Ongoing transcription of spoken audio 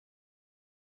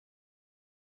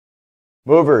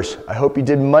Movers, I hope you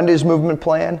did Monday's movement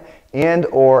plan and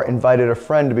or invited a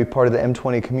friend to be part of the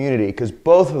M20 community, because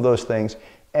both of those things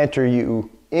enter you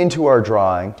into our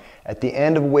drawing. At the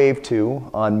end of Wave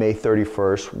 2 on May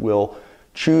 31st, we'll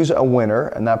choose a winner,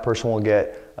 and that person will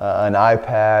get an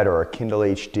iPad or a Kindle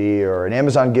HD or an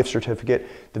Amazon gift certificate,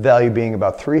 the value being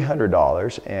about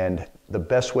 $300. And the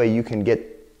best way you can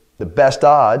get the best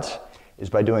odds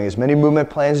is by doing as many movement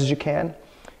plans as you can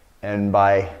and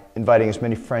by inviting as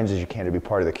many friends as you can to be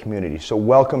part of the community. So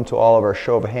welcome to all of our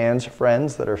show of hands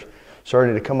friends that are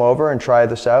starting to come over and try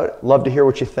this out. Love to hear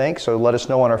what you think, so let us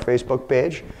know on our Facebook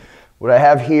page. What I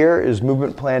have here is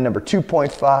movement plan number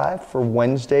 2.5 for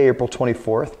Wednesday, April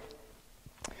 24th.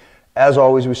 As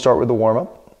always, we start with the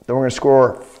warm-up. Then we're going to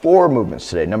score 4 movements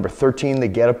today. Number 13, the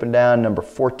get up and down. Number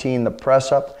 14, the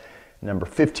press up. Number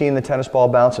 15, the tennis ball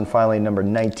bounce. And finally, number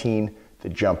 19, the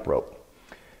jump rope.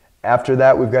 After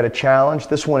that, we've got a challenge.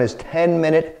 This one is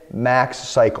 10-minute max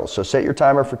cycles. So set your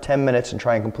timer for 10 minutes and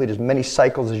try and complete as many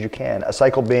cycles as you can. A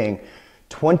cycle being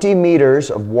 20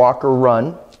 meters of walk or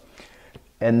run,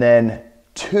 and then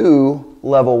 2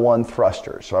 level 1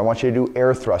 thrusters. So I want you to do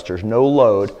air thrusters, no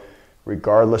load,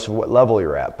 regardless of what level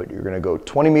you're at. But you're going to go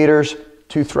 20 meters,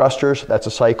 2 thrusters, that's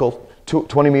a cycle.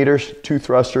 20 meters, 2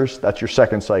 thrusters, that's your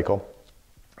second cycle,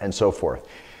 and so forth.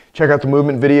 Check out the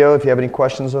movement video if you have any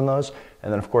questions on those.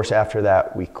 And then, of course, after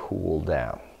that, we cool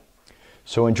down.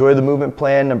 So enjoy the movement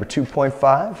plan number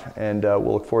 2.5, and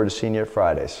we'll look forward to seeing you at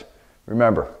Fridays.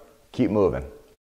 Remember, keep moving.